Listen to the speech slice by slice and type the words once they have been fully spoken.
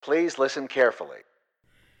Please listen carefully.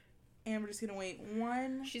 And we're just gonna wait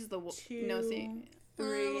 1, She's the 2, no see.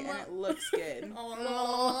 3, and it looks good.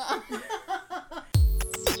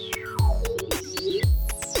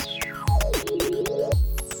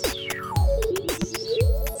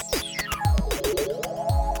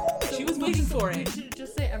 She was waiting for We it. should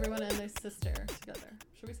just say everyone and their sister together.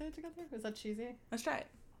 Should we say it together? Is that cheesy? Let's try it.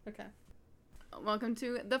 Okay. Welcome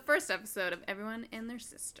to the first episode of Everyone and Their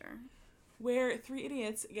Sister. Where 3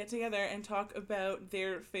 idiots get together and talk about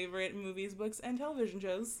their favorite movies, books, and television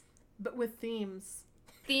shows. But with themes.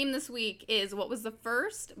 Theme this week is what was the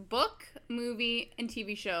first book, movie, and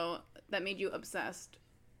TV show that made you obsessed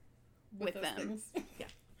with those them? things.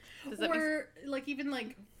 Does that make Or, like, even,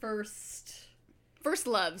 like, first... First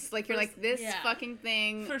loves. Like, you're First- like, this yeah. fucking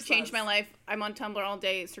thing First changed loves. my life. I'm on Tumblr all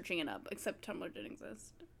day searching it up. Except Tumblr didn't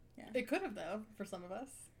exist. It could have, though, for some of us.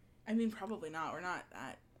 I mean, probably not. We're not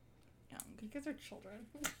that young. You guys are children.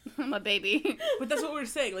 I'm a baby. But that's what we're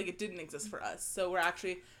saying. Like, it didn't exist for us. So we're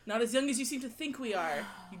actually not as young as you seem to think we are.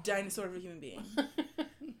 You dinosaur of a human being.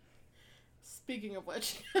 Speaking of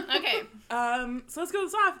which. Okay. So let's go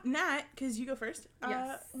this off. Nat, because you go first.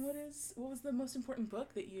 Yes. What was the most important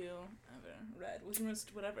book that you ever read? What was your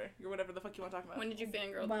most whatever the fuck you want to talk about? When did you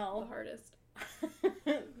fangirl Well- the hardest?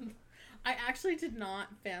 I actually did not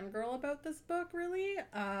fangirl about this book, really.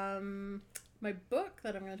 My book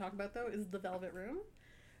that I'm going to talk about, though, is The Velvet Room.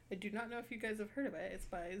 I do not know if you guys have heard of it. It's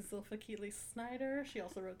by Zilpha Keatley Snyder. She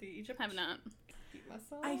also wrote the Egypt. Have not. Keep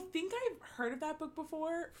myself. I think I've heard of that book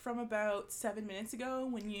before from about 7 minutes ago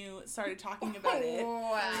when you started talking about it.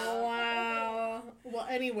 Wow. Well,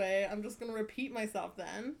 anyway, I'm just going to repeat myself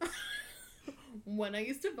then. When I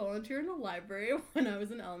used to volunteer in a library when I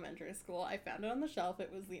was in elementary school, I found it on the shelf.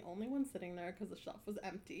 It was the only one sitting there because the shelf was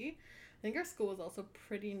empty. I think our school was also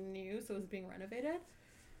pretty new, so it was being renovated.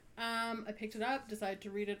 I picked it up, decided to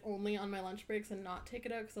read it only on my lunch breaks and not take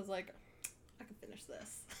it out because I was like, I can finish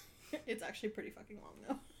this. It's actually pretty fucking long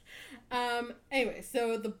though. Anyway,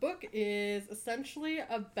 so the book is essentially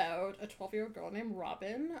about a 12-year-old girl named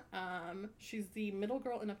Robin. She's the middle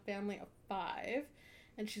girl in a family of 5.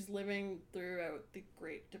 And she's living throughout the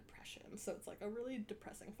Great Depression. So it's like a really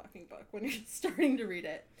depressing fucking book when you're starting to read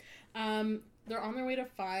it. They're on their way to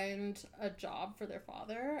find a job for their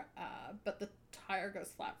father, but the tire goes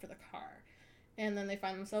flat for the car. And then they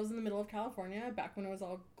find themselves in the middle of California, back when it was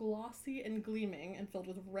all glossy and gleaming and filled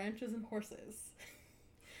with ranches and horses.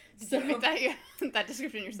 Did you read that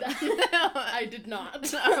description yourself? I did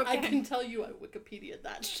not. Okay. I can tell you I Wikipedia'd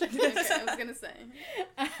that shit. Okay, I was gonna say.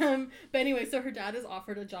 But anyway, so her dad is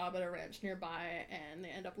offered a job at a ranch nearby, and they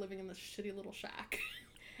end up living in this shitty little shack.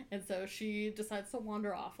 And so she decides to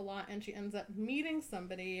wander off a lot, and she ends up meeting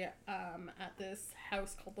somebody at this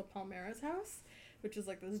house called the Palmera's house, which is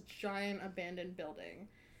like this giant abandoned building.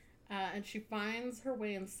 And she finds her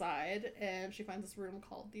way inside, and she finds this room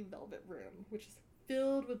called the Velvet Room, which is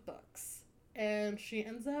filled with books. And she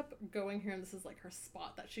ends up going here, and this is like her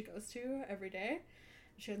spot that she goes to every day.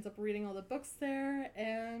 She ends up reading all the books there,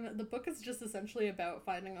 and the book is just essentially about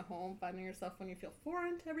finding a home, finding yourself when you feel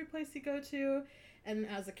foreign to every place you go to. And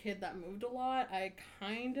as a kid that moved a lot, I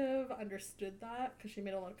kind of understood that because she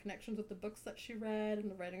made a lot of connections with the books that she read and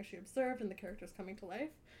the writing she observed and the characters coming to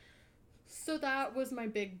life. So that was my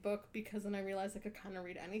big book, because then I realized I could kind of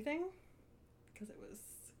read anything, because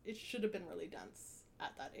it should have been really dense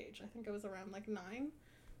at that age. I think I was around like 9, something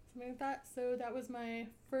like that. So that was my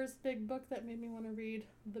first big book that made me want to read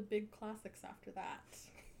the big classics after that.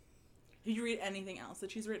 Did you read anything else that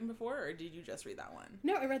she's written before, or did you just read that one?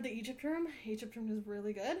 No, I read the Egypt Room. Egypt Room is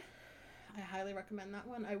really good. I highly recommend that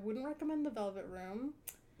one. I wouldn't recommend the Velvet Room.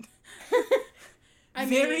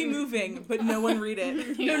 Very moving, but no one read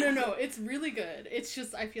it. No. It's really good. It's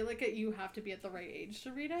just, I feel like you have to be at the right age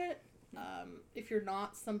to read it. If you're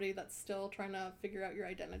not somebody that's still trying to figure out your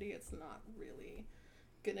identity, it's not really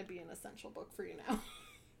gonna be an essential book for you now.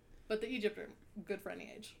 But the Egypt Room, good for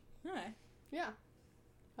any age. Okay. Yeah.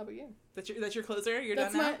 How about you? That's your closer? You're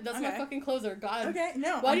That's done now? That's my fucking closer. God. Okay,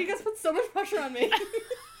 no. Why do you guys put so much pressure on me?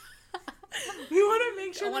 We want to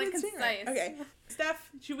make sure I want that it it's fair. concise. Okay. Steph,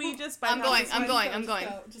 should we just I'm bypass this one? I'm going.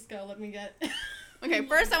 Just go. Let me get... Okay,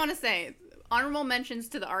 first I want to say honorable mentions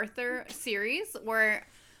to the Arthur series, where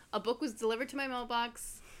a book was delivered to my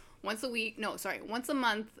mailbox once a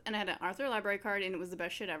month, and I had an Arthur library card, and it was the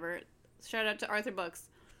best shit ever. Shout out to Arthur Books.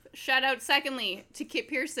 Shout out, secondly, to Kit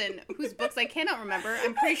Pearson, whose books I cannot remember.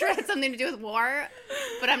 I'm pretty sure it had something to do with war,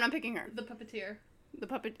 but I'm not picking her. The Puppeteer. The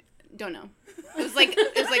puppet, don't know. It was like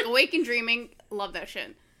Awake and Dreaming. Love that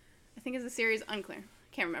shit. I think it's a series, unclear.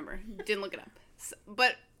 Can't remember. Didn't look it up.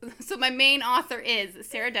 So my main author is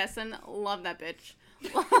Sarah Dessen. Love that bitch.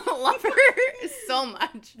 Love her so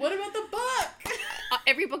much. What about the book?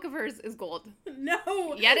 Every book of hers is gold. No.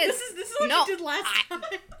 Yeah, it is. This is what No, you did last time.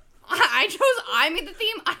 I made the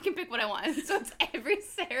theme. I can pick what I want. So it's every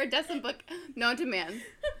Sarah Dessen book known to man.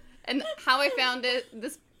 And how I found it,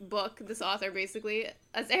 this book, this author basically,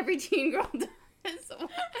 as every teen girl does.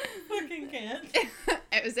 Fucking can't.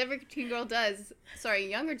 As every teen girl does,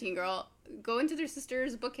 younger teen girl, go into their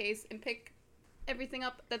sister's bookcase and pick everything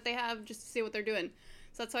up that they have just to see what they're doing.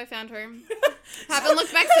 So that's how I found her. Haven't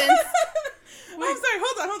looked back since. Wait, I'm sorry,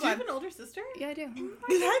 hold Do you have on. an older sister? Yeah, I do. I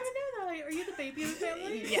didn't know that. Are you the baby of the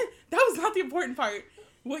family? Yeah. That was not the important part.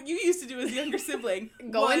 What you used to do as a younger sibling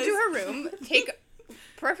Go was... into her room, take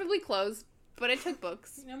perfectly closed, but I took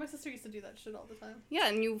books. You know, my sister used to do that shit all the time. Yeah,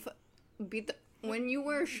 and you beat the... When you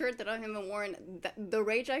wear a shirt that I haven't worn, the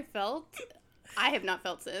rage I felt, I have not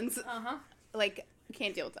felt since. Uh-huh. Like,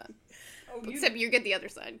 can't deal with that. Oh, Except you get the other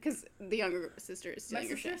side, because the younger sister is my stealing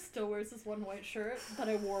your sister shit. still wears this one white shirt that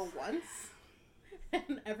I wore once.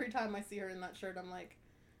 And every time I see her in that shirt, I'm like,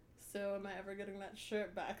 so am I ever getting that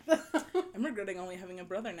shirt back though? I'm regretting only having a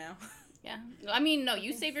brother now. Yeah. I mean, no,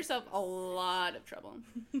 you save yourself a lot of trouble.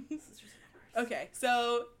 Okay,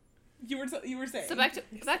 so you were saying. So back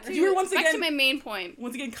to You were once back to again- my main point.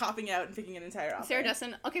 Once again, copping out and picking an entire author. Sarah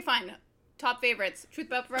Dessen. Okay, fine. Top favorites: Truth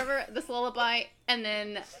About Forever, This Lullaby, and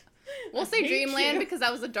then we'll say I hate Dreamland you. because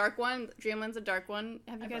that was a dark one. Dreamland's a dark one.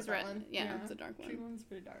 Have you I've guys read read? that one. Yeah, it's a dark one. Dreamland's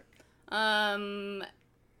pretty dark.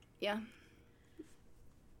 Yeah.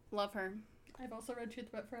 Love her. I've also read Truth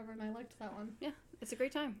About Forever, and I liked that one. Yeah, it's a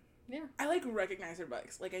great time. Yeah. I like recognize her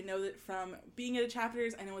books. Like I know that from being at the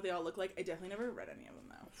chapters, I know what they all look like. I definitely never read any of them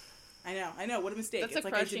though. I know. What a mistake. That's it's a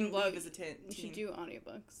like I crushing didn't book. leave as a teen. You should do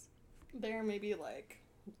audiobooks. They're maybe like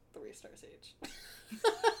 3 stars each.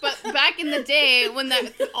 But back in the day when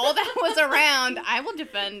all that was around, I will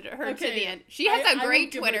defend her to the end. She has I a will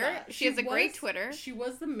great give her Twitter. that. She has a great was- Twitter. She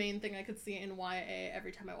was the main thing I could see in YA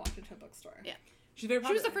every time I walked into a bookstore. Yeah. She's very She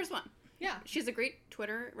popular. was the first one. Yeah. She has a great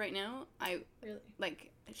Twitter right now. Really.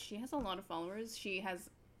 She has a lot of followers. She has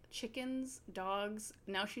chickens, dogs.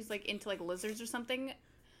 Now she's like into like lizards or something.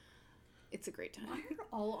 It's a great Why time. are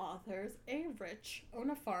all authors rich, own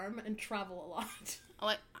a farm, and travel a lot? I'll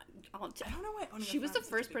I don't know why. Owning she a was farm the is such a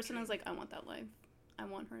first big person I was dream. like, I want that life. I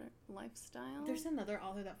want her lifestyle. There's another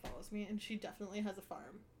author that follows me, and she definitely has a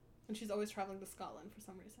farm. And she's always traveling to Scotland for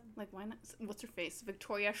some reason. Like, why not? What's her face?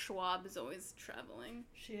 Victoria Schwab is always traveling.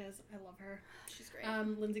 She is. I love her. She's great.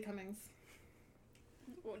 Lindsay Cummings.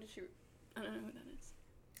 What did she? I don't know who that is.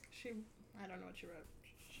 I don't know what she wrote.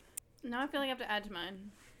 Now I feel like I have to add to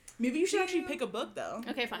mine. Maybe you should actually pick a book though.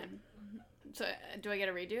 Okay, fine. So, do I get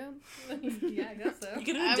a redo? Yeah, I guess so. You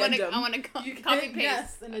get an I addendum. want to You copy can- paste.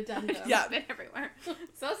 Yes, an addendum. Yeah. Spit everywhere.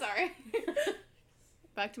 So sorry.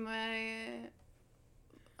 Back to my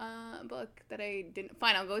book that I didn't.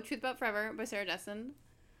 Fine, I'll go with Truth About Forever by Sarah Dessen.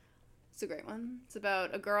 It's a great one. It's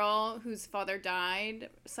about a girl whose father died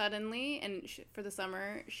suddenly, and for the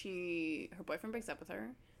summer, her boyfriend breaks up with her,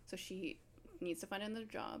 so she needs to find another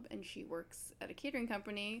job, and she works at a catering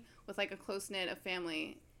company with like a close knit of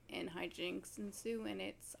family, and hijinks ensue, and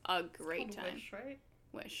it's a great It's time. called Wish, right?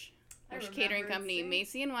 Wish I Catering remember Company, seeing-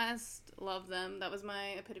 Macy and West, love them. That was my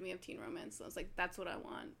epitome of teen romance. So I was like, that's what I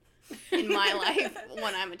want in my life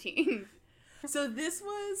when I'm a teen. So this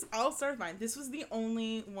was, I'll start with mine. This was the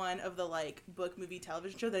only one of the like book, movie,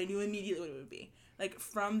 television show that I knew immediately what it would be. Like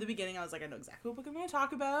from the beginning, I was like, I know exactly what book I'm going to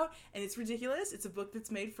talk about, and it's ridiculous. It's a book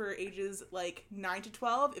that's made for ages like 9 to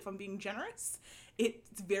 12, if I'm being generous.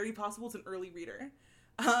 It's very possible it's an early reader.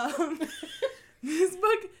 This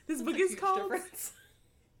book That's a is huge called. difference.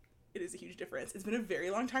 It is a huge difference. It's been a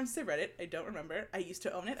very long time since I read it. I don't remember. I used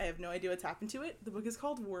to own it. I have no idea what's happened to it. The book is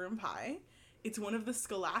called Worm Pie. It's one of the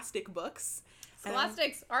Scholastic books. And-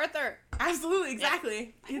 Scholastics, Arthur. Absolutely,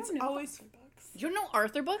 exactly. I don't It's know always author books. You don't know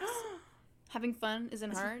Arthur books? Having fun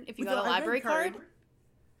isn't hard if you With got the a library card. card.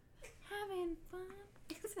 Having fun.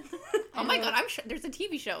 Oh my god, I'm sure there's a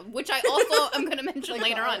TV show, which I also am going to mention Like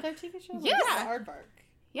later the on. Arthur TV show? Yes. Like Aardvark.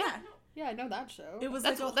 Yeah. Yeah, I know that show. It was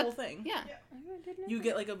That's like a what- whole thing. Yeah. I didn't know You that.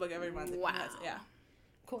 get like a book every month. Wow. Yeah.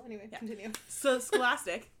 Cool, anyway, Yeah. continue. So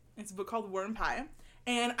Scholastic, it's a book called Worm Pie.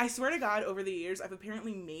 And I swear to God, over the years, I've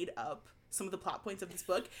apparently made up some of the plot points of this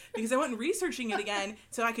book because I went researching it again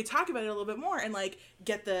so I could talk about it a little bit more and like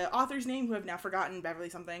get the author's name, who I've now forgotten, Beverly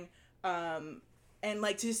something, and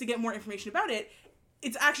like just to get more information about it.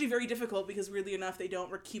 It's actually very difficult because weirdly enough, they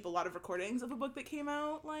don't keep a lot of recordings of a book that came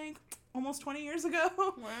out like almost 20 years ago.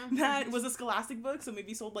 Wow. That was a Scholastic book, so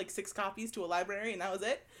maybe sold like 6 copies to a library and that was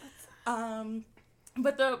it.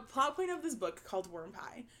 But the plot point of this book, called Worm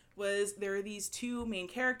Pie, was there were these two main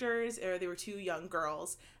characters, or they were two young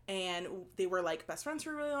girls, and they were like best friends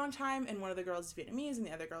for a really long time, and one of the girls is Vietnamese and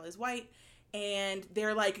the other girl is white, and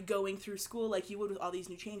they're like going through school like you would with all these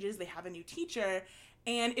new changes. They have a new teacher,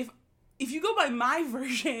 and if you go by my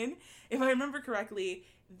version, if I remember correctly,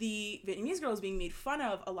 the Vietnamese girl is being made fun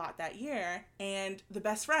of a lot that year, and the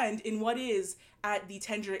best friend, in what is at the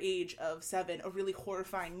tender age of 7 a really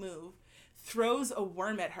horrifying move, throws a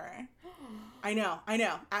worm at her. I know.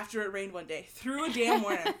 After it rained one day, threw a damn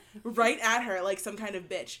worm right at her like some kind of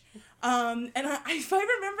bitch. And if I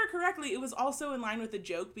remember correctly, it was also in line with the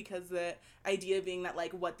joke, because the idea being that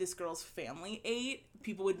like what this girl's family ate,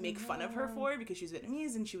 people would make fun of her for, because she's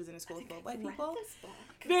Vietnamese and she was in a school full of white people.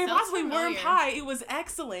 Very possibly Worm Pie. It was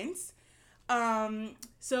excellent.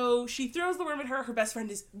 So she throws the worm at her. Her best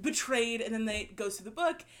friend is betrayed, and then they goes through the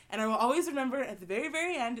book. And I will always remember at the very,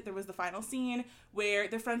 very end, there was the final scene where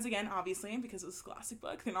they're friends again, obviously, because it was a classic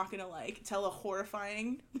book. They're not gonna like tell a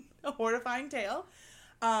horrifying tale.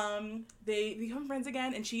 They become friends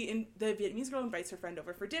again, and the Vietnamese girl invites her friend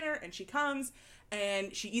over for dinner, and she comes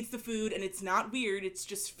and she eats the food, and it's not weird. It's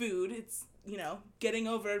just food. It's, you know, getting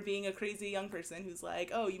over being a crazy young person who's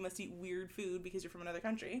like, oh, you must eat weird food because you're from another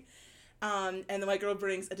country. And the white girl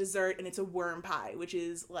brings a dessert, and it's a worm pie, which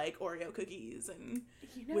is like Oreo cookies and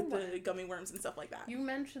the gummy worms and stuff like that. You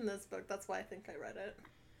mentioned this book, that's why I think I read it.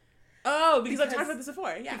 Oh, because I've talked about this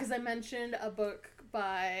before, yeah. Because I mentioned a book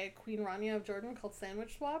by Queen Rania of Jordan called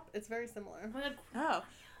Sandwich Swap. It's very similar. Oh,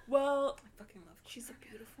 well, I fucking love Queen. She's a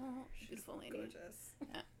beautiful lady. Gorgeous.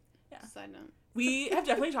 Yeah. Side note. we have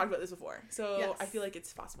definitely talked about this before, so Yes. I feel like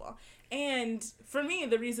it's possible. And for me,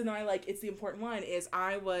 the reason why it's the important one is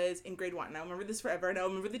I was in grade 1, and I'll remember this forever, and I'll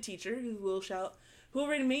remember the teacher who will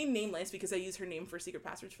remain nameless because I use her name for secret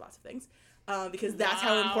passwords for lots of things, because that's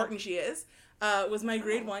how important she is, was my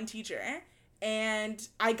grade 1 teacher. And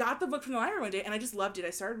I got the book from the library one day, and I just loved it.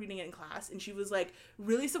 I started reading it in class, and she was, like,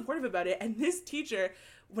 really supportive about it. And this teacher,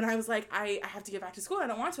 when I was like, I have to get back to school, I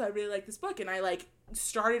don't want to, I really like this book, and I, like,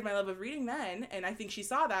 started my love of reading then, and I think she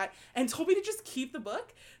saw that, and told me to just keep the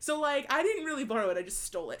book. So, like, I didn't really borrow it, I just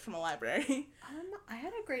stole it from a library. I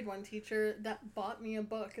had a grade 1 teacher that bought me a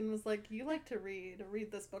book and was like, you like to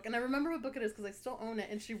read this book. And I remember what book it is because I still own it,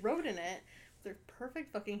 and she wrote in it, their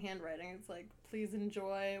perfect fucking handwriting. It's like, please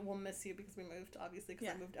enjoy. We'll miss you because we moved, obviously,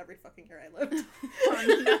 because I moved every fucking year I lived.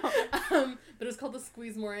 Oh, no. But it was called The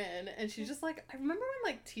Squeeze More In. And she's just like, I remember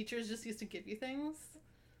when, like, teachers just used to give you things.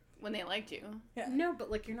 When they liked you. Yeah. No,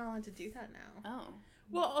 but, like, you're not allowed to do that now. Oh.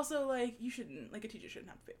 Well, also, like, you shouldn't, like, a teacher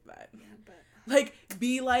shouldn't have to pay for that. Yeah, but... Like,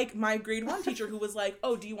 be like my grade 1 teacher who was like,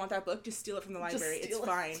 oh, do you want that book? Just steal it from the library. It's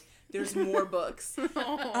fine. There's more books. But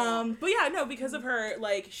yeah, no, because of her,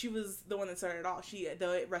 like, she was the one that started it all.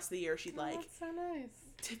 The rest of the year, she'd, like, that's so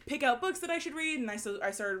nice. Pick out books that I should read, and I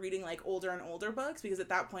started reading, like, older and older books, because at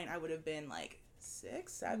that point I would have been, like,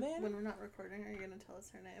 6, 7? When we're not recording, are you going to tell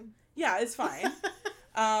us her name? Yeah, it's fine.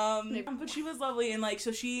 But she was lovely, and, like,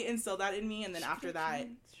 so she instilled that in me, and then after that,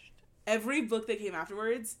 every book that came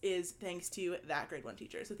afterwards is thanks to that grade 1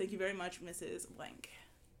 teacher. So thank you very much, Mrs. Blank.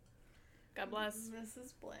 God bless.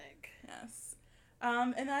 Mrs. Blank. Yes.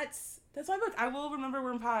 And that's my book. I will remember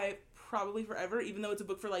Worm Pie probably forever, even though it's a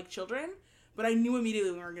book for, like, children. But I knew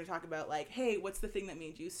immediately when we were going to talk about, like, hey, what's the thing that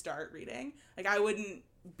made you start reading? Like, I wouldn't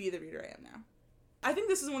be the reader I am now. I think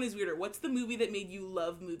this is one is weirder. What's the movie that made you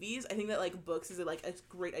love movies? I think that, like, books is, like, a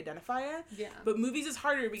great identifier. Yeah. But movies is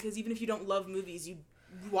harder because even if you don't love movies, you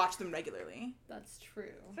watch them regularly. That's true.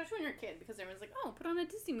 Especially when you're a kid, because everyone's like, oh, put on a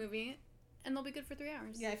Disney movie, and they'll be good for 3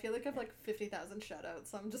 hours. Yeah, I feel like I have, like, 50,000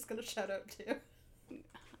 shout-outs, so I'm just gonna shout out too.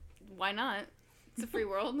 Why not? It's a free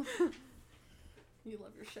world. You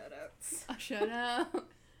love your shout-outs. A shout out.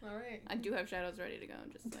 All right. I do have shout outs ready to go,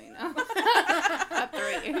 just so you know. Got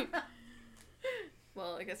 3.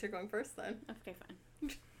 Well, I guess you're going first then. Okay,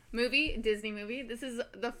 fine. Movie, Disney movie. This is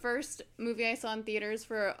the first movie I saw in theaters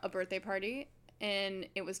for a birthday party, and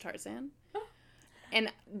it was Tarzan.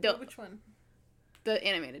 And Which one? The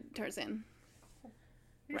animated Tarzan.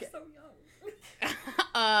 You're so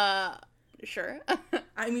young. Sure.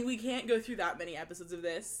 I mean, we can't go through that many episodes of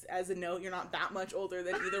this. As a note, you're not that much older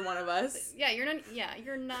than either one of us. Yeah, you're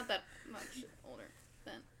not that much older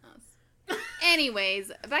than us.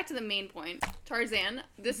 Anyways, back to the main point. Tarzan.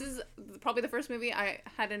 This is probably the first movie I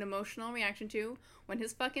had an emotional reaction to when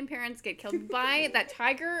his fucking parents get killed by that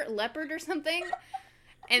tiger, leopard or something,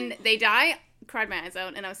 and they die. Cried my eyes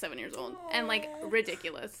out, and I was 7 years old. And, like,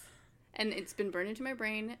 ridiculous. And it's been burned into my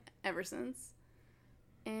brain ever since.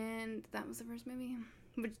 And that was the first movie.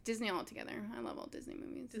 Which Disney all together. I love all Disney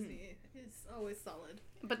movies. Disney is always solid.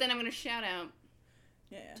 But then I'm going to shout out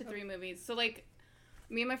Yeah. to 3 movies. So, like,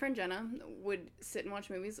 me and my friend Jenna would sit and watch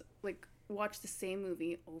movies, like, watch the same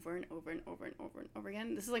movie over and over and over and over and over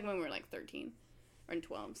again. This is, like, when we were, like, 13 or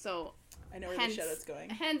 12. So, I know where the shout-out's going.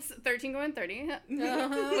 hence 13 Going 30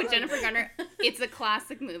 with Jennifer Garner. It's a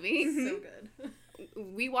classic movie. So good.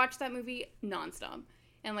 We watched that movie nonstop.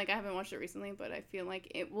 And, like, I haven't watched it recently, but I feel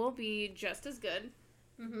like it will be just as good.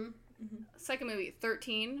 Mm-hmm. Second movie,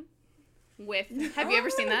 13, with, have you ever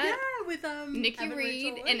seen that? Yeah, with Nikki Evan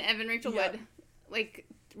Reed Rachel and Wood. Evan Rachel Yep. Wood. Like,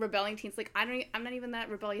 rebelling teens. Like, I'm not even that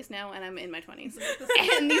rebellious now, and I'm in my 20s.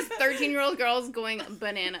 And these 13-year-old girls going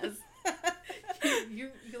bananas.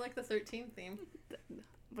 you like the 13 theme.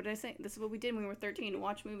 What did I say? This is what we did when we were 13,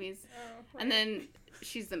 watch movies. Oh, right. And then,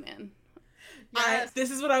 she's the man. Yes.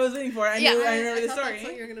 This is what I was waiting for. I Yeah, knew. I remember I the thought story. That's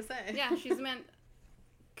what you were gonna say. Yeah, she's the man.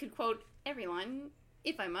 Could quote every line,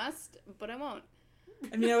 if I must, but I won't.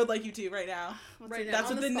 I mean, I would like you to right now. What's Right it- now. That's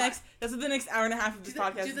on what the the spot. next. That's what the next hour and a half of this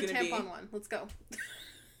podcast do is the going to be. tampon one. Let's go.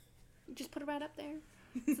 Just put it right up there.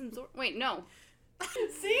 Wait, no.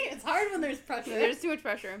 See, it's hard when there's pressure. There's too much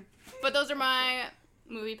pressure. But those are my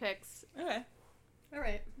movie picks. Okay. All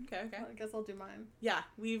right. Okay. Well, I guess I'll do mine. Yeah,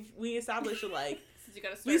 we established a Since you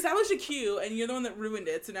gotta we start. established a cue, and you're the one that ruined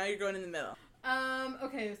it. So now you're going in the middle.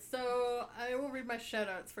 Okay, so I will read my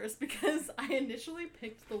shoutouts first because I initially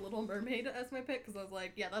picked The Little Mermaid as my pick because I was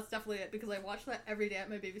like, yeah, that's definitely it because I watched that every day at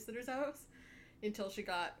my babysitter's house until she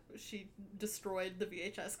destroyed the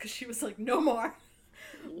VHS because she was like, no more.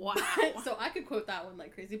 Wow. So I could quote that one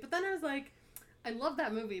like crazy, but then I was like, I love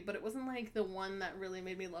that movie, but it wasn't like the one that really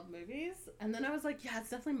made me love movies. And then I was like, yeah, it's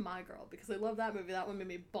definitely My Girl because I love that movie. That one made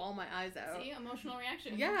me bawl my eyes out. See, emotional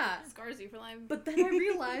reaction. Yeah. Scars you for life. But then I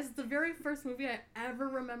realized the very first movie I ever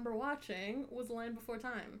remember watching was Land Before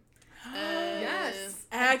Time. Yes.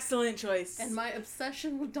 Excellent choice. And my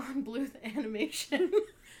obsession with Don Bluth animation,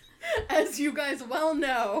 as you guys well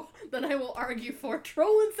know, that I will argue for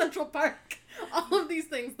Troll in Central Park. All of these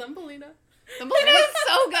things. Thumbelina. Thumbelina is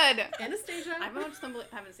so good. Anastasia. I haven't watched Thumbelina.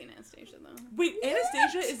 I haven't seen Anastasia though. Wait,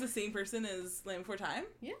 Anastasia is the same person as Land Before Time?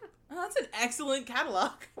 Yeah. Oh, that's an excellent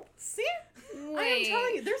catalog. See? Wait. I am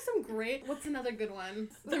telling you, there's some great... What's another good one?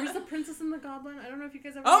 There was The Princess and the Goblin. I don't know if you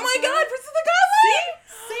guys ever... Oh my watched that. god, Prince of the Goblin!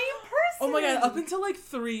 Same person! Oh my god, up until like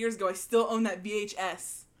 3 years ago, I still own that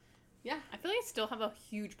VHS. Yeah. I feel like I still have a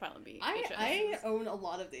huge pile of VHS. I own a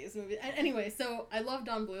lot of these movies. Anyway, so I love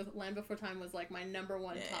Don Bluth. Land Before Time was like my number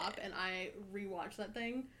one Yeah. top, and I rewatch that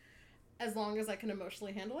thing as long as I can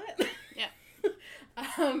emotionally handle it. Yeah.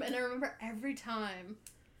 And I remember every time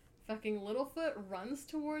fucking Littlefoot runs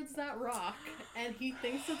towards that rock and he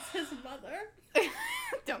thinks it's his mother.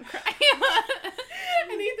 Don't cry.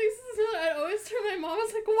 And he thinks it's his mother. I'd always turn to my mom. I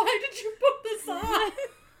was like, why did you put this on?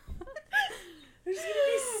 I'm just gonna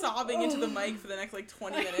be sobbing into the mic for the next like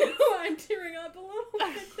 20 minutes. I'm tearing up a little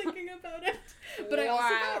bit thinking about it. But I also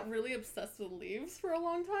got really obsessed with leaves for a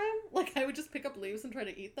long time. Like, I would just pick up leaves and try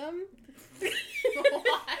to eat them.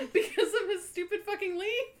 Why? Because of his stupid fucking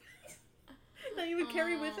leaf that he would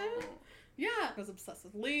carry with him. Yeah. I was obsessed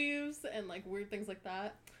with leaves and, like, weird things like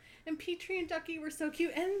that. And Petrie and Ducky were so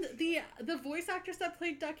cute. And the voice actress that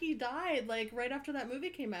played Ducky died, like, right after that movie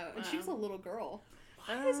came out. And she was a little girl.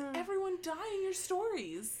 Why does everyone die in your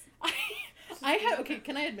stories? I had, okay,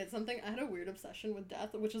 can I admit something? I had a weird obsession with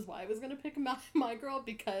death, which is why I was going to pick my girl,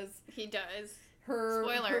 because He does. her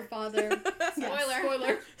Spoiler. father...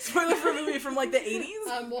 Spoiler. Spoiler for a movie from like the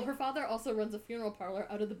 80s? Well, her father also runs a funeral parlor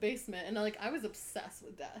out of the basement, and, like, I was obsessed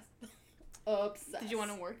with death. Obsessed. Did you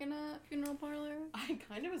want to work in a funeral parlor? I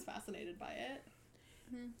kind of was fascinated by it.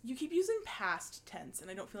 You keep using past tense, and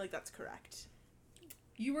I don't feel like that's correct.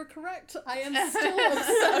 You were correct. I am still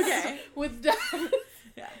obsessed Okay. with death.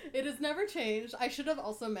 Yeah. It has never changed. I should have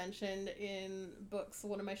also mentioned in books,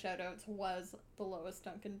 one of my shout-outs was the Lois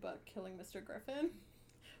Duncan book, Killing Mr. Griffin,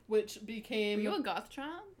 which became... Were you a goth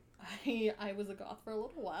child? I was a goth for a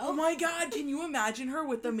little while. Oh my god, can you imagine her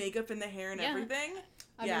with the makeup and the hair and Yeah. everything?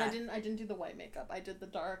 I mean, I didn't do the white makeup. I did the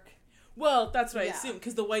dark. Well, that's what I Yeah. assume,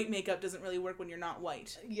 because the white makeup doesn't really work when you're not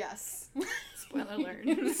white. Yes. Spoiler alert.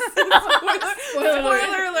 Spoiler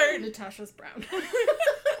alert! Natasha's brown.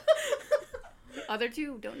 Other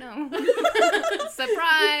two don't know.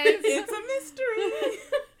 Surprise! It's a mystery!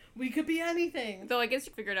 We could be anything. Though I guess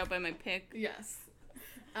you figured out by my pick. Yes.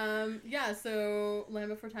 Yeah, so Land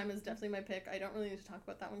Before Time is definitely my pick. I don't really need to talk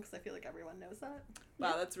about that one because I feel like everyone knows that.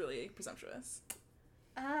 Wow, that's really presumptuous.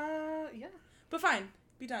 Yeah. But fine,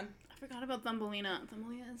 be done. I forgot about Thumbelina.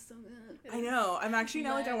 Thumbelina is so good. I know. I'm actually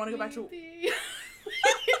now like I want to go back to. Let me be.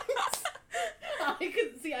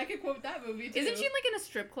 I could quote that movie too. Isn't she like in a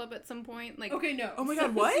strip club at some point? Like, Okay, no. Oh my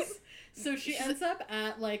god, what? So she ends up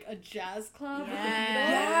at like a jazz club with a beetle.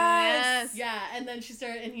 Yes. Yeah, and then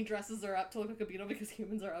he dresses her up to look like a beetle because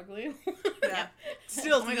humans are ugly. Yeah.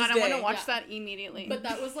 Still, Oh my to god, this I want day. to watch Yeah. that immediately. But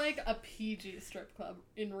that was like a PG strip club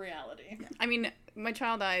in reality. I mean, my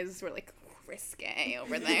child eyes were like risque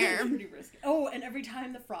over there. Pretty risky. Oh, and every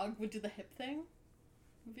time the frog would do the hip thing,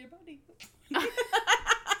 move your body.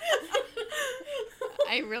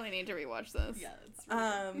 I really need to rewatch this. Yeah, it's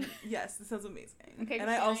really good. Yes, this sounds amazing. Okay, and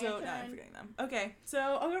I Christina, also, your now I'm turn. forgetting them. Okay, so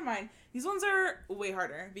I'll go to mine. These ones are way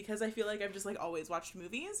harder because I feel like I've just like always watched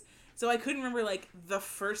movies. So I couldn't remember like the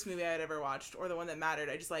first movie I had ever watched or the one that mattered.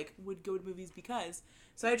 I just like would go to movies because.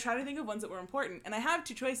 So I tried to think of ones that were important. And I have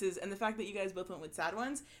two choices, and the fact that you guys both went with sad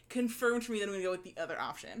ones confirmed for me that I'm going to go with the other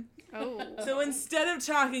option. Oh. So instead of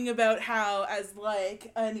talking about how, as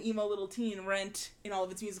like an emo little teen, Rent in all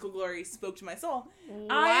of its musical glory spoke to my soul,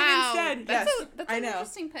 I instead, That's yes, that's I an know.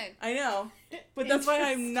 interesting pick. I know, but that's why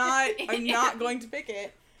I'm not going to pick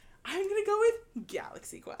it. I'm gonna go with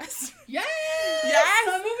Galaxy Quest. Yes! Yes!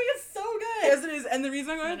 That movie is so good! Yes, it is, and the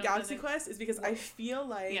reason I'm going I with don't Galaxy know. Quest is because I feel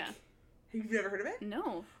like Yeah. Have you ever heard of it?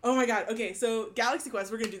 No. Oh my god. Okay, so Galaxy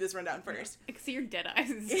Quest. We're gonna do this rundown first. I can see your dead eyes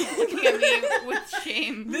looking at me with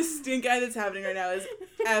shame. This stink eye that's happening right now is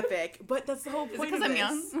epic, but that's the whole Is it point because of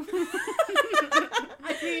I'm this. young?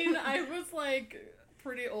 I mean, I was like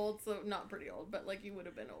pretty old, so not pretty old, but like you would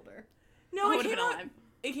have been older. No, I it would have came been out. alive.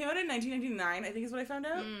 It came out in 1999. I think is what I found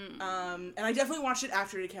out. Mm. And I definitely watched it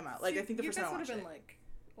after it came out. Like I think the you first time guys I would watched have it, been like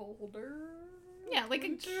older. Yeah, like a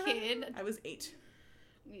wouldn't you? kid. I was 8.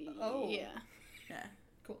 Oh. Yeah. Yeah.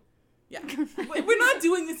 Cool. Yeah. We're not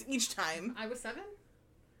doing this each time. I was 7.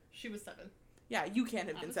 She was 7. Yeah, you can't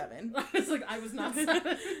have been was- 7. I was like, I was not 7.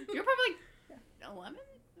 You're probably like 11?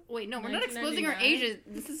 Wait, no, we're not exposing our 1999. ages.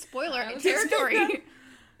 This is spoiler I was- territory.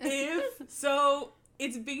 So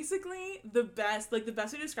it's basically the best. Like the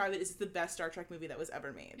best way to describe it is it's the best Star Trek movie that was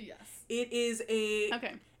ever made. Yes. It is a.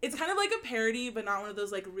 Okay. It's kind of like a parody, but not one of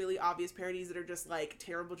those like really obvious parodies that are just like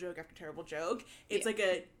terrible joke after terrible joke. It's Yeah. like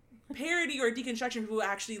a parody or a deconstruction of who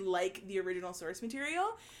actually like the original source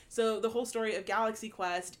material. So the whole story of Galaxy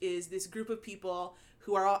Quest is this group of people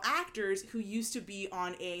who are all actors who used to be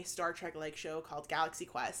on a Star Trek like show called Galaxy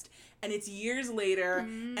Quest. And it's years later,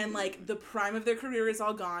 and like the prime of their career is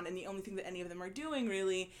all gone, and the only thing that any of them are doing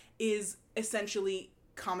really is essentially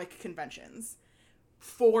comic conventions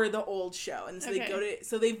for the old show. And so they Okay. go to,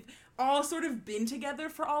 so they've all sort of been together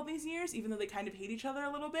for all these years, even though they kind of hate each other a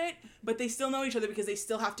little bit, but they still know each other because they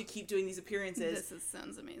still have to keep doing these appearances.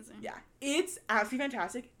 Sounds amazing. Yeah, it's absolutely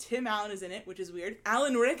fantastic. Tim Allen is in it, which is weird.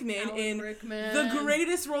 Alan Rickman in the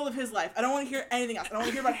greatest role of his life. I don't want to hear anything else. I don't want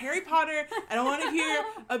to hear about Harry Potter. I don't want to hear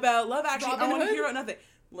about Love Actually. I don't want to hear about nothing.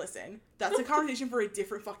 Listen, that's a conversation for a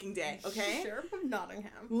different fucking day, okay? Sheriff of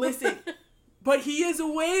Nottingham. Listen, but he is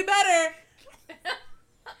way better.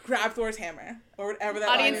 Grab Thor's hammer or whatever that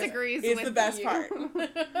Audience line is. agrees It's with the best you. part.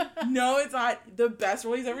 No, it's not. The best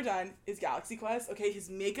role he's ever done is Galaxy Quest. Okay, his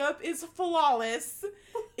makeup is flawless.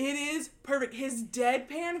 It is perfect. His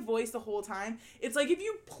deadpan voice the whole time. It's like if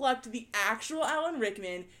you plucked the actual Alan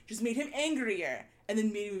Rickman, just made him angrier, and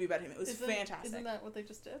then made a movie about him. It was fantastic. Isn't that what they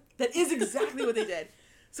just did? That is exactly what they did.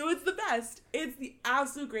 So it's the best. It's the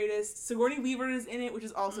absolute greatest. Sigourney Weaver is in it, which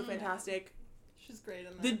is also fantastic. She's great in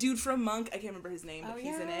that. The dude from Monk, I can't remember his name, but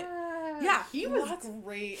he's in it. Yeah, he he was lots-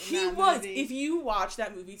 great. In He that was. Movie. If you watch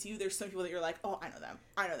that movie too, there's some people that you're like, oh, I know them,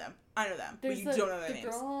 I know them, I know them, There's but you don't know their the names.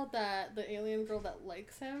 girl the alien girl that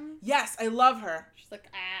likes him. Yes, I love her. She's like,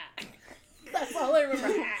 ah. That's all I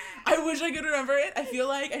remember. I wish I could remember it. I feel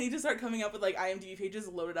like I need to start coming up with like IMDb pages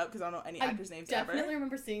loaded up because I don't know any actors' names definitely ever.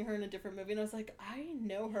 remember seeing her in a different movie, and I was like, I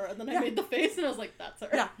know her. And then I Yeah. made the face, and I was like, that's her.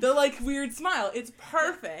 Yeah, the like weird smile. It's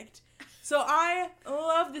perfect. So I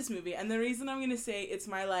love this movie, and the reason I'm gonna say it's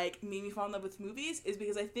my like made me fall in love with movies is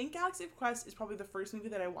because I think Galaxy Quest is probably the first movie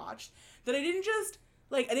that I watched that I didn't just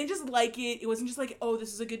like it. It wasn't just like, oh,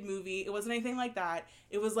 this is a good movie. It wasn't anything like that.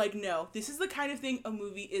 It was like, no, this is the kind of thing a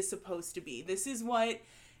movie is supposed to be. This is what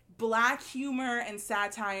black humor and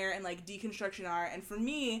satire and like deconstruction are. And for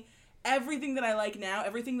me, everything that I like now,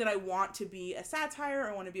 everything that I want to be a satire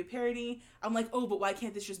or want to be a parody, I'm like, oh, but why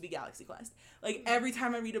can't this just be Galaxy Quest? Like every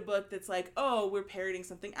time I read a book that's like, oh, we're parodying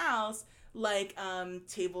something else, like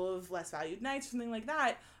Table of Less Valued Knights, something like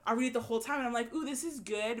that, I'll read it the whole time and I'm like, ooh, this is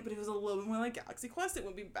good, but if it was a little bit more like Galaxy Quest, it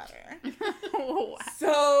would be better. Oh, wow.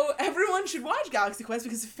 So everyone should watch Galaxy Quest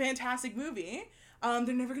because it's a fantastic movie.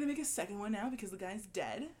 They're never gonna make a second one now because the guy's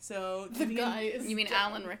dead. So The guy is You mean dead.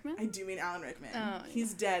 Alan Rickman? I do mean Alan Rickman. Oh,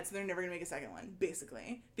 He's dead, so they're never gonna make a second one.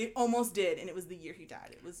 Basically, they almost did, and it was the year he died.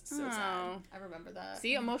 It was so sad. I remember that.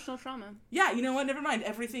 See, emotional trauma. Yeah, you know what? Never mind.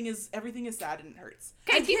 Everything is sad and it hurts.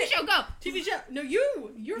 Okay, TV show, go! TV show. No,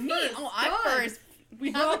 you're Me? first. Oh, I'm God. first.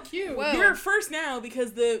 We have a cue. Whoa. You're first now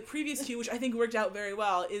because the previous two, which I think worked out very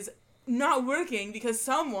well, is not working because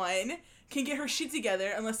someone can get her shit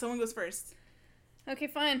together unless someone goes first. Okay,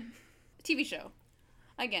 fine. TV show.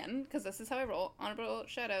 Again, because this is how I roll. Honorable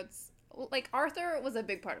shoutouts. Like, Arthur was a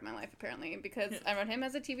big part of my life, apparently, because I wrote him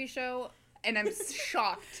as a TV show, and I'm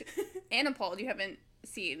shocked and appalled you haven't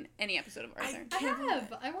seen any episode of Arthur. I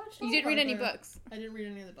have. I watched. You all didn't of read any Arthur. books. I didn't read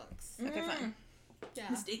any of the books. Okay, fine. Yeah.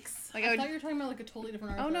 Mistakes. Like, I thought you were talking about like a totally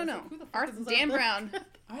different Arthur. Oh, no, I was no. like, who the fuck is this Dan Arthur? Brown.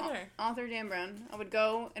 Arthur. Author Dan Brown. I would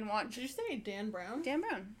go and watch Did you say Dan Brown? Dan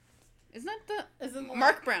Brown. Isn't that Isn't the...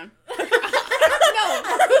 Mark Brown. no. No.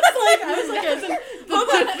 I was like, as in Hold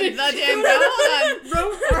on. The Dan Brown.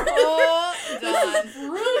 Hold on.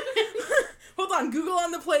 Hold on. Google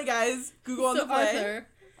on the play, guys. Google on So the play. Arthur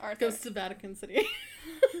Arthur. goes to Vatican City.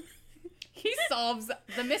 He solves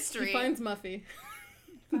the mystery. He finds Muffy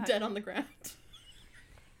dead on the ground.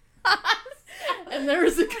 And there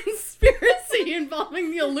is a conspiracy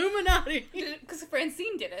involving the Illuminati. Because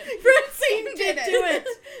Francine did it. Francine Did did it. do it.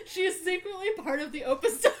 She is secretly part of the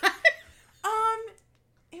Opus Dei.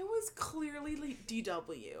 It was clearly like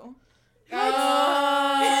DW.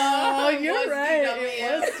 Oh, It you're was right. DW.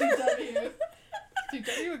 It was DW.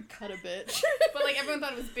 DW would cut a bitch. But, like, everyone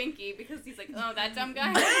thought it was Binky because he's like, oh, that dumb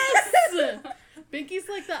guy. Yes! Binky's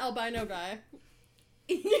like the albino guy.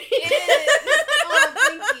 Oh,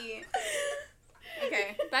 Binky.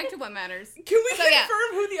 Okay, back to what matters. Can we So, yeah.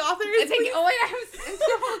 confirm who the author is? I think, please? oh, wait, I'm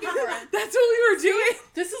still looking for it. That's what we were doing.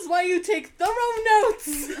 This is why you take thorough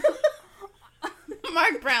notes.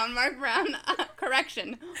 Mark Brown.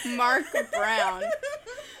 Correction. Mark Brown.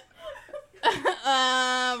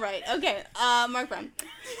 Right. Okay. Mark Brown.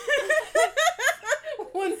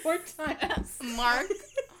 One more time. Mark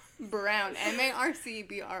Brown.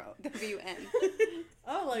 MarcBrown.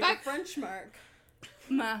 Oh, like Back- a French mark.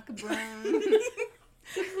 Mark Brown.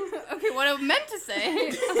 Okay, what I meant to say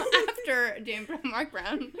after Mark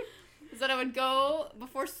Brown is that I would go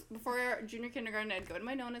before junior kindergarten. I'd go to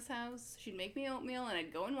my Nona's house. She'd make me oatmeal, and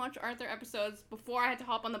I'd go and watch Arthur episodes before I had to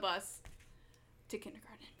hop on the bus to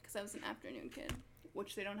kindergarten because I was an afternoon kid,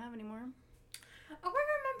 which they don't have anymore. Oh, I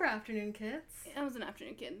remember afternoon kids. I was an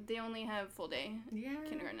afternoon kid. They only have full day Yeah.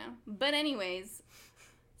 kindergarten now. But anyways,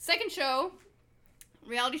 second show,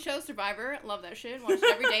 reality show Survivor. Love that shit. Watch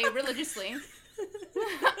it every day religiously.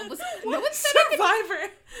 No one said I could.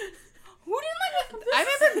 Survivor. Who didn't like?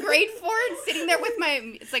 I remember grade 4 sitting there with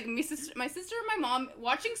my sister and my mom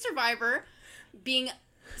watching Survivor, being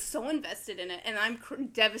so invested in it, and I'm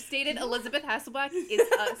devastated. Elizabeth Hasselbeck is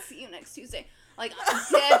see you next Tuesday. Like,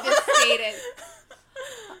 devastated.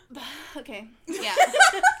 Okay, yeah.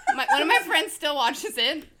 One of my friends still watches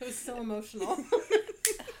it. It was so emotional.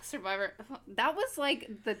 Survivor. That was like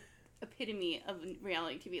the epitome of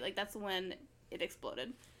reality TV. Like, that's when it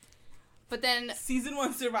exploded. But then, Season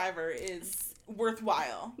 1 Survivor is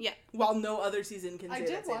worthwhile. yeah. While no other season can I say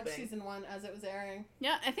did that same watch thing. season 1 as it was airing.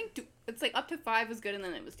 Yeah, I think it's like up to 5 was good, and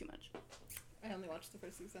then it was too much. I only watched the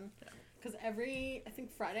first season. Because I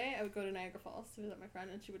think Friday, I would go to Niagara Falls to visit my friend,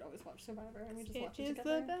 and she would always watch Survivor, and we just watch it It's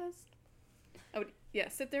together. the best. I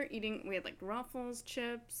would, sit there eating. We had like Ruffles,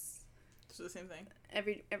 chips, It's the same thing.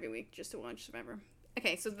 every week just to watch Survivor.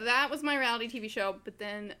 Okay, so that was my reality TV show, but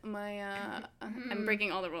then my, I'm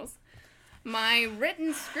breaking all the rules. My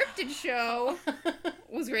written scripted show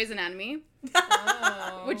was Grey's Anatomy,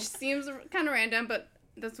 Oh. which seems kind of random, but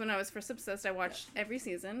that's when I was first obsessed. I watched every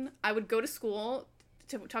season. I would go to school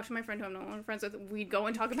to talk to my friend who I'm no longer friends with. We'd go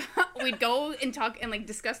and talk and like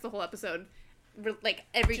discuss the whole episode, like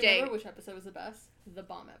every Do you day. remember which episode was the best? The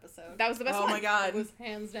bomb episode. That was the best Oh one. my god. It was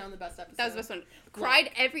hands down the best episode. That was the best one.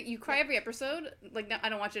 You cry every episode. Like, no, I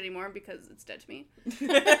don't watch it anymore because it's dead to me.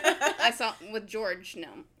 I saw with George, no.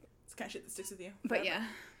 It's kind of shit that sticks with you. But yeah.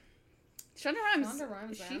 Shonda Rhimes. Shonda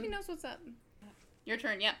Rhimes, She man. knows what's up. Your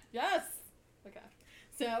turn, yeah. Yes! Okay.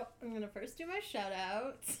 So, I'm going to first do my shout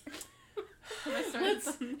outs.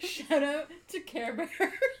 Let's- Shout out to Care Bears.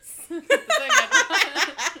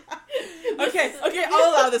 Okay,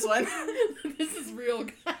 I'll allow this one. This is real,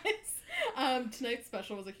 guys. Tonight's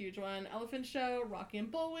special was a huge one. Elephant Show, Rocky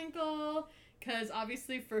and Bullwinkle. Because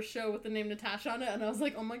obviously, first show with the name Natasha on it, and I was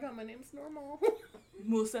like, oh my god, my name's normal.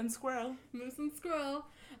 Moose and squirrel. Moose and Squirrel.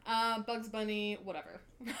 Bugs Bunny, whatever.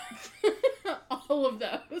 All of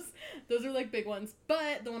those. Those are like big ones.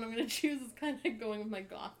 But the one I'm gonna choose is kind of going with my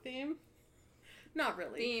goth theme. Not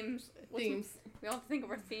really. Themes. Themes. We all have to think of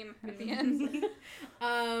our theme at the end.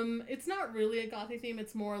 It's not really a gothy theme.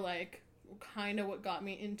 It's more like kind of what got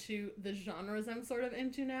me into the genres I'm sort of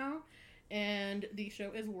into now. And the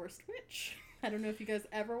show is Worst Witch. I don't know if you guys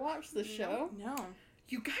ever watched this show. No.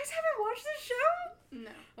 You guys haven't watched this show? No.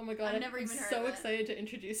 Oh my god, I've never even I'm heard so of it. excited to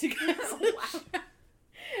introduce you guys to Wow. this show.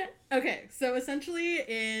 Okay, so essentially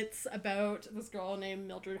it's about this girl named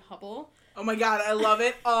Mildred Hubble. Oh my god, I love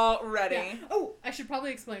it already. Yeah. Oh, I should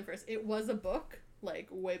probably explain first. It was a book, like,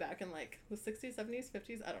 way back in, like, the 60s, 70s,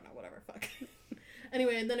 50s? I don't know, whatever, fuck.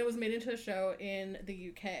 Anyway, and then it was made into a show in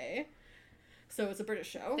the UK. So it's a British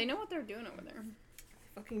show. They know what they're doing over there.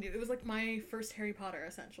 Fucking do. It was, like, my first Harry Potter,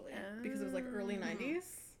 essentially. Because it was, like, early 90s,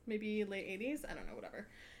 maybe late 80s? I don't know, whatever.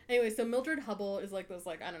 Anyway, so Mildred Hubble is, like, this,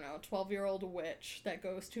 like, I don't know, 12-year-old witch that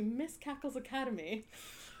goes to Miss Cackle's Academy.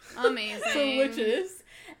 Amazing. For witches.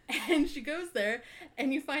 And she goes there,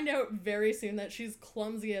 and you find out very soon that she's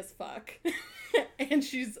clumsy as fuck. And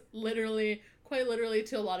she's literally, quite literally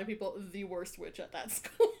to a lot of people, the worst witch at that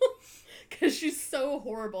school. Because she's so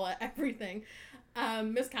horrible at everything.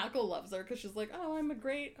 Miss Cackle loves her because she's like, oh, I'm a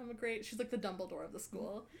great, she's like the Dumbledore of the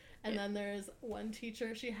school. And then there's one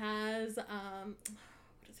teacher she has, what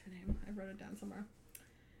is her name? I wrote it down somewhere.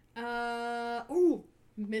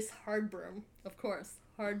 Miss Hardbroom, of course.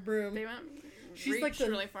 Hardbroom. They went She's like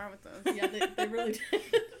really far with those. Yeah, they really did.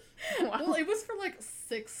 Wow. Well, it was for like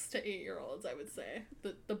 6 to 8-year-olds, I would say.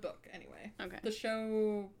 The book, anyway. Okay. The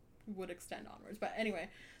show would extend onwards. But anyway,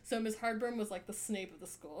 so Miss Hardbroom was like the Snape of the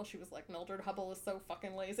school. She was like, Mildred Hubble is so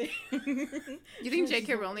fucking lazy. You think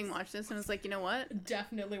J.K. Rowling watched this and was like, you know what?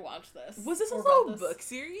 Definitely watch this. Was this Or also read a this. book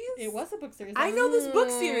series? It was a book series. I know this book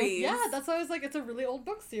series. Yeah, that's why I was like, it's a really old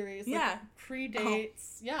book series. Like, Yeah.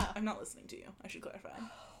 Predates. Yeah. I'm not listening to you. I should clarify.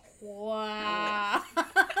 Wow.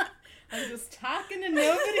 I'm just talking and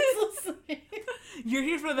nobody's listening. You're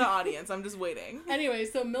here for the audience. I'm just waiting. Anyway,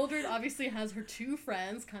 so Mildred obviously has her 2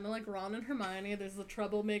 friends, kind of like Ron and Hermione. There's the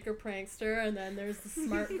troublemaker prankster, and then there's the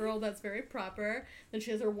smart girl that's very proper. Then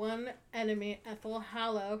she has her one enemy, Ethel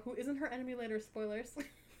Hallow, who isn't her enemy later, spoilers.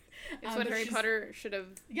 It's what but Harry she's- Potter should have.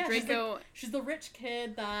 Yeah, Draco. She's the rich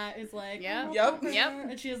kid that is like, Yeah. oh, Yep. whatever. Yep.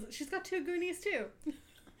 And she's got 2 Goonies too.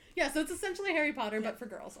 Yeah, so it's essentially Harry Potter, but for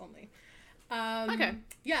girls only. Okay.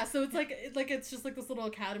 Yeah, so it's like it's just like this little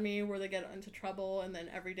academy where they get into trouble, and then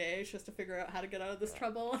every day she has to figure out how to get out of this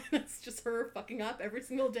trouble. And it's just her fucking up every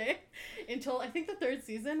single day until I think the 3rd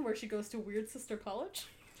season where she goes to Weird Sister College.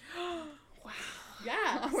 Wow.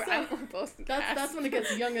 Yeah, We're so both that's when it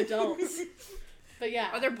gets young adults. But yeah,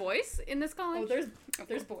 Are there boys in this college? oh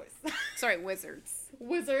there's boys, Sorry, wizards.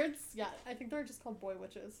 wizards. Yeah, I think they're just called boy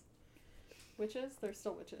witches. Witches? They're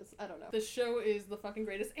still witches. I don't know. The show is the fucking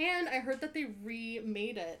greatest. And I heard that they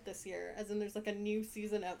remade it this year. As in there's like a new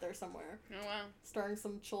season out there somewhere. Oh wow. Starring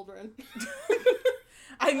some children.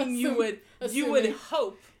 I mean, you would assuming.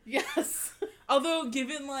 hope. Yes. Although,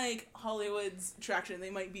 given like Hollywood's traction, they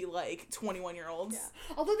might be like 21-year-olds.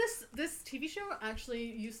 Yeah. Although this TV show actually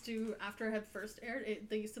used to, after it had first aired,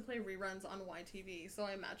 they used to play reruns on YTV. So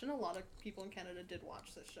I imagine a lot of people in Canada did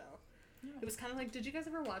watch this show. Yeah. It was kind of like, did you guys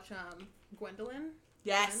ever watch Gwendolyn?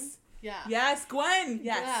 Yes. Gwen? Yeah. Yes, Gwen.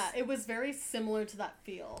 Yes. Yeah, it was very similar to that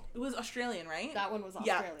feel. It was Australian, right? That one was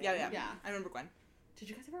Yeah, Australian. yeah. I remember Gwen. Did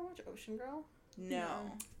you guys ever watch Ocean Girl? No.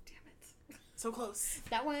 Damn it. So close.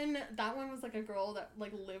 That one was like a girl that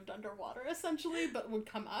like lived underwater essentially, but would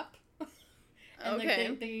come up. And Okay.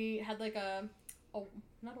 like they had like a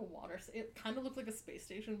not a water. It kind of looked like a space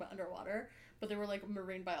station, but underwater. But they were like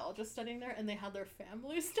marine biologists studying there, and they had their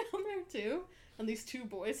families down there too. And these 2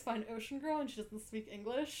 boys find Ocean Girl, and she doesn't speak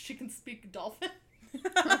English. She can speak dolphin.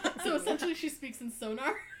 So essentially, she speaks in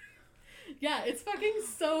sonar. Yeah, it's fucking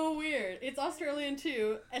so weird. It's Australian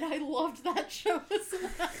too, and I loved that show as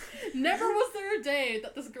well. Never was there a day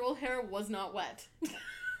that this girl's hair was not wet.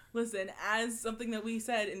 Listen, as something that we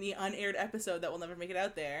said in the unaired episode that will never make it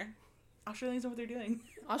out there, Australians know what they're doing.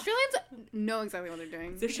 Australians know exactly what they're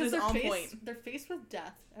doing. Their shit is on point. They're faced with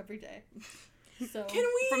death every day. So Can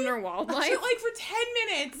we From their watch wildlife. it like for 10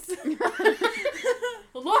 minutes?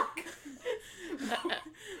 look.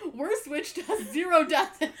 Worst Witch does 0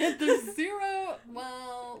 death in it. There's 0.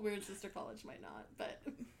 Well, Weird Sister College might not, but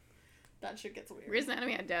that shit gets weird. Grey's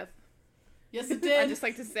Anatomy had death. Yes, it did. I just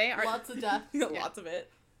like to say. Lots of death. Lots of it.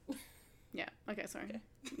 Yeah. Okay. Sorry. Okay.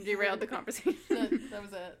 Derailed the conversation. That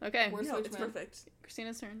was it. Okay. Worst No, Witch it's man. perfect.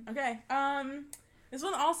 Christina's turn. Okay. This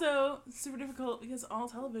one also super difficult because all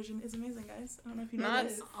television is amazing, guys. I don't know if you know Not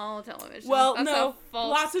this. all television. Well, That's no, a false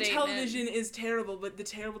lots statement. of television is terrible, but the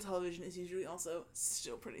terrible television is usually also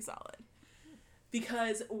still pretty solid.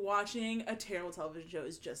 Because watching a terrible television show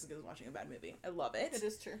is just as good as watching a bad movie. I love it. It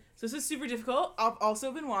is true. So this is super difficult. I've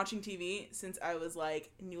also been watching TV since I was, like,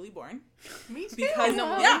 newly born. Me too. Because,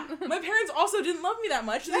 No. yeah, my parents also didn't love me that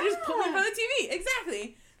much, so they just put me in Yeah. front of the TV.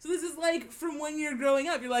 Exactly. So this is, like, from when you're growing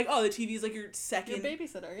up, you're like, oh, the TV is, like, your Your second,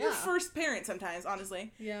 babysitter, yeah. your first parent sometimes,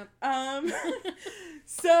 honestly. Yeah.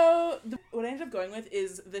 So what I ended up going with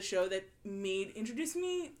is the show that introduced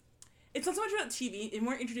me. It's not so much about TV. It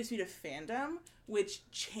more introduced me to fandom, which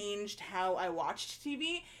changed how I watched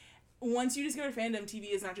TV. Once you discover fandom,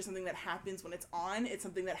 TV is not just something that happens when it's on. It's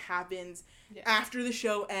something that happens Yeah. after the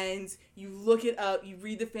show ends. You look it up. You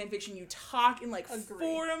read the fan fiction. You talk in, like, Agree.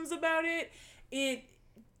 forums about it. It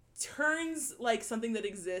turns, like, something that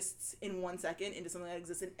exists in 1 second into something that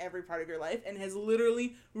exists in every part of your life and has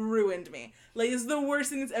literally ruined me. Like, it's the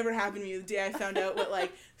worst thing that's ever happened to me the day I found out what,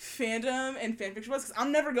 like, fandom and fanfiction was, because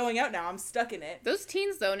I'm never going out now. I'm stuck in it. Those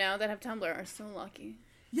teens, though, now that have Tumblr are so lucky.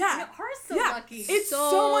 Yeah. Are so Yeah. lucky. It's so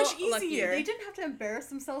So much lucky. easier. They didn't have to embarrass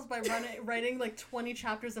themselves by writing like 20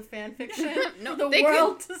 chapters of fan fiction No, for the they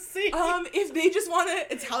world to see. If they just want to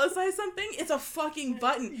italicize something, it's a fucking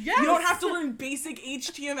button. Yes. You don't have to learn basic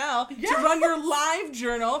HTML to Yes. run your live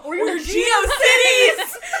journal or your GeoCities.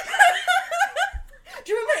 GeoCities.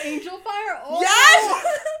 Do you remember Angel Fire? Oh,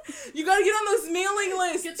 Yes! You gotta get on those mailing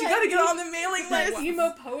lists. Get You that gotta get e- on the mailing That list.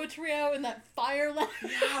 emo poetry out in that fire land.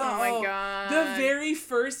 Oh my god. The very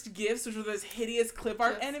first GIFs, which were those hideous clip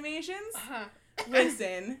art GIFs. animations. Uh-huh.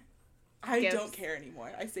 Listen, I GIFs. don't care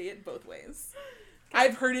anymore. I say it both ways.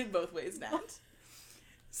 I've heard it both ways now.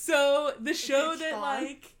 So, the show Bitch that, Dawn.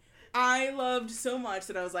 like, I loved so much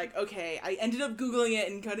that I was like, okay, I ended up Googling it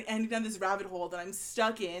and ending down this rabbit hole that I'm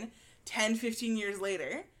stuck in 10, 15 years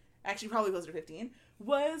later, actually probably closer to 15,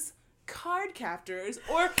 was Card Captors,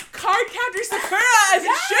 or Card Captor Sakura as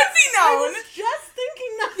it should be I known. was just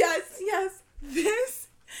thinking that. Yes. This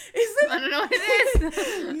is I don't know what it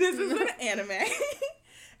is. this is an anime.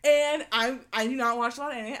 And I do not watch a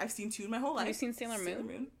lot of anime. I've seen 2 in my whole life. Have you seen Sailor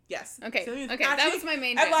Moon? Yes. Okay. Sailor Moon. Okay, that Actually, was my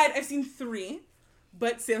main I jam. lied. I've seen 3.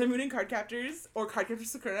 But Sailor Moon and Card Captors, or Card Captor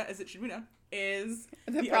Sakura, as it should be known, is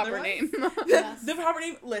The other proper one. name. Yes. The proper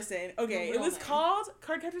name, listen, okay, The it real was name. called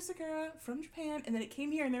Card Captor Sakura from Japan, and then it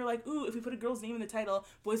came here, and they were like, ooh, if we put a girl's name in the title,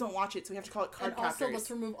 boys don't watch it, so we have to call it Card And also, Captors. let's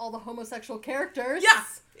remove all the homosexual characters.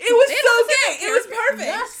 Yes! It was They so don't gay! It was perfect!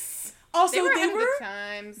 Yes. Also, They were they having were good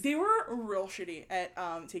times. They were real shitty at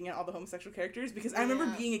taking out all the homosexual characters, because I remember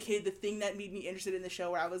Yeah. being a kid, the thing that made me interested in the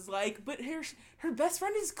show, where I was like, but her best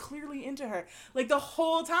friend is clearly into her. Like, the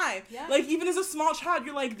whole time. Yeah. Like, even as a small child,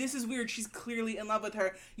 you're like, this is weird, she's clearly in love with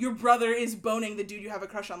her. Your brother is boning the dude you have a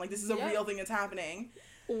crush on. Like, this is a Yeah. real thing that's happening.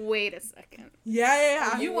 Wait a second.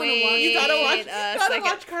 Yeah. You wanna watch- You gotta watch, Wait a you gotta second.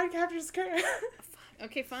 watch Card Captor Sakura.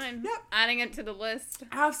 Okay, fine. Yep. Adding it to the list.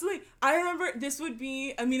 Absolutely. I remember this would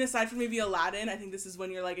be, I mean, aside from maybe Aladdin, I think this is when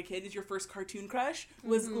you're like a kid, is your first cartoon crush,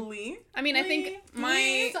 was Lee. I mean, I Lee, think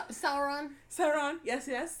my... Sauron. Sauron, yes.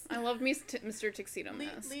 I loved me Mr. Tuxedo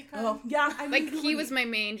Mask. Oh, yeah. I Like, mean, who he was wouldn't? my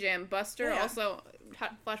main jam. Buster, Oh, yeah. also,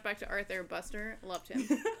 flashback to Arthur. Buster, loved him.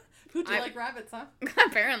 Who Do you like rabbits, huh?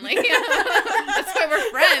 Apparently. That's why we're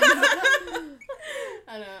friends.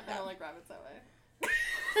 I don't like rabbits that way.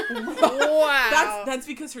 Wow. That's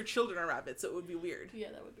because her children are rabbits, so it would be weird.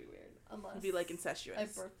 Yeah, that would be weird. Unless It'd be like incestuous. I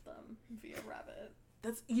birthed them via rabbit.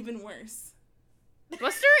 That's even worse.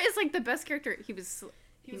 Buster is like the best character. He He was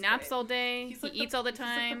naps great. all day. He's he like eats all the he's like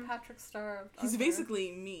time. the Patrick Star of He's Arthur.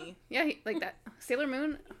 basically me. Yeah, like that Sailor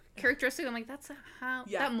Moon characteristic. I'm like, that's how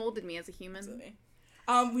Yeah. that molded me as a human. Absolutely.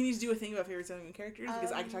 We need to do a thing about favorite Sailor Moon characters,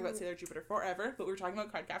 because I could talk about Sailor Jupiter forever, but we were talking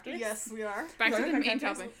about Card Captors. Yes, we are. Back to Right, the main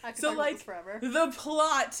characters? topic. I could So, talk about like, this forever. The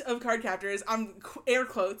plot of Card Captors, air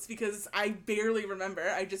quotes, because I barely remember.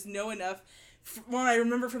 I just know enough when I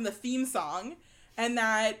remember from the theme song, and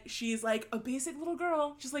that she's like a basic little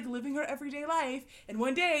girl, just like living her everyday life, and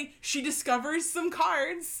one day she discovers some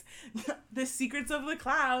cards, the secrets of the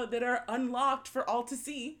cloud that are unlocked for all to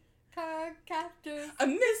see. Card captors. A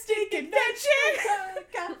mystic adventure! Card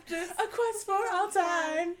captors. A quest for all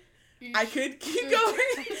time. You I could keep going.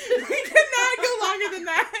 We could not go longer than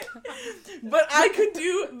that. But I could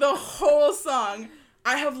do the whole song.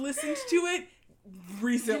 I have listened to it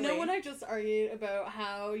recently. You know when I just argued about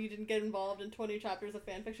how you didn't get involved in 20 chapters of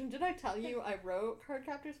fanfiction? Did I tell you I wrote Card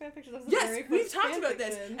Captors fanfiction? That was the Yes, very we've first talked about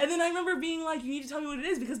this. fanfiction. And then I remember being like, you need to tell me what it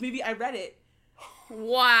is, because maybe I read it.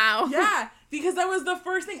 Wow. Yeah, Because that was the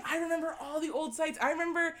first thing. I remember all the old sites. I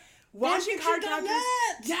remember watching Cardcaptors.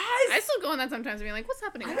 Fanfiction.net. Yes! I still go on that sometimes and be like, what's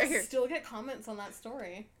happening I right here? still get comments on that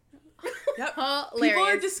story. Yep. Hilarious. People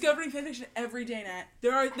are discovering fanfiction every day, Nat.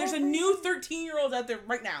 There's a new 13-year-old out there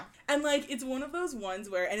right now. And, like, it's one of those ones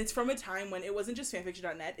where, and it's from a time when it wasn't just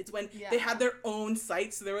fanfiction.net, it's when they had their own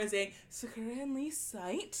site. So there was a Sakura and Lee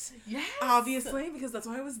site. Yes. Obviously, because that's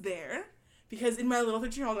why I was there. Because in my little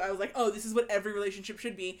 13-year-old, I was like, oh, this is what every relationship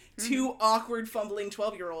should be. Two awkward, fumbling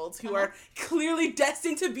 12-year-olds who are clearly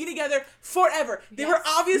destined to be together forever. They were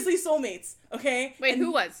obviously soulmates, okay? Wait, and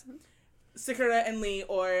who was? Sakura and Lee,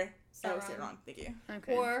 or... I was Sauron. saying it wrong. Thank you.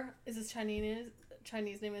 Okay. Or is his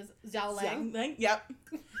Chinese name is Zhao Lang? Lang? Yep.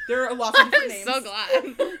 There are lots of different I'm names. so glad.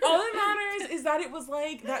 All that matters is that it was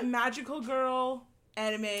like that magical girl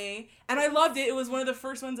anime, and I loved it. It was one of the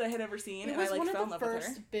first ones I had ever seen, It and I was like one fell in of love the with her.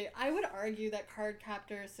 first big. I would argue that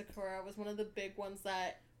Cardcaptor Sakura was one of the big ones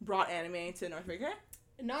that Brought anime to North America.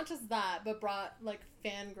 not just that, but brought like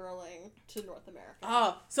fangirling to North America.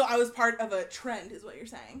 Oh, so I was part of a trend, is what you're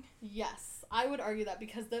saying? Yes, I would argue that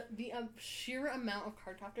because the sheer amount of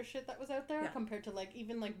Cardcaptor shit that was out there compared to like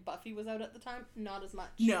even like Buffy was out at the time, not as much.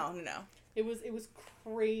 No. It was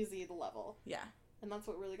crazy the level, Yeah. and that's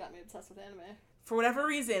what really got me obsessed with anime. For whatever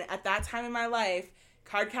reason, at that time in my life,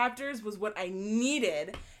 Cardcaptors was what I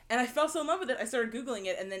needed, and I fell so in love with it. I started Googling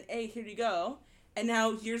it, and then, hey, here you go. And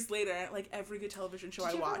now, years later, like every good television show Did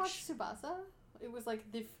I you watch. ever watch Tsubasa? It was like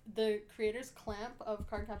the creators Clamp of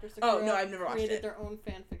Cardcaptor Sakura. Oh, no, I've never watched created it. their own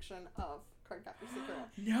fan fiction of Cardcaptor Sakura.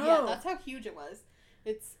 No. Yeah, that's how huge it was.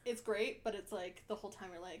 It's great, but it's like the whole time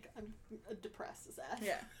you're like, I'm depressed as that.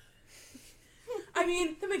 Yeah. I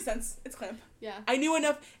mean, that makes sense. It's Clamp. Yeah. I knew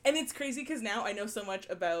enough, and it's crazy because now I know so much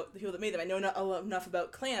about the people that made them. I know enough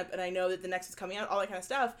about Clamp, and I know that the next is coming out, all that kind of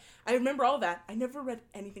stuff. I remember all of that. I never read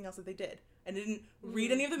anything else that they did. I didn't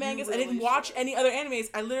read any of the mangas. really I didn't watch should. any other animes.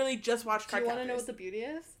 I literally just watched Cardcaptors. Do you want to know what the beauty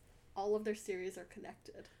is? All of their series are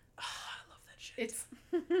connected. I love that shit.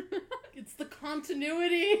 It's the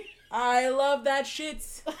continuity. I love that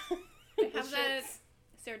shit. I have that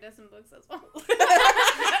Sarah Dessen books as well. Bring it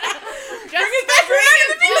back around in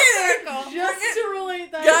the theater. Just to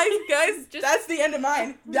relate that. Guys, Just- that's the end of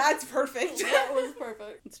mine. That's perfect. That was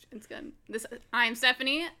perfect. It's good. I'm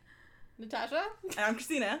Stephanie. Natasha? And I'm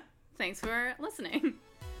Christina. Thanks for listening.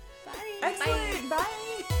 Bye. Excellent. Bye.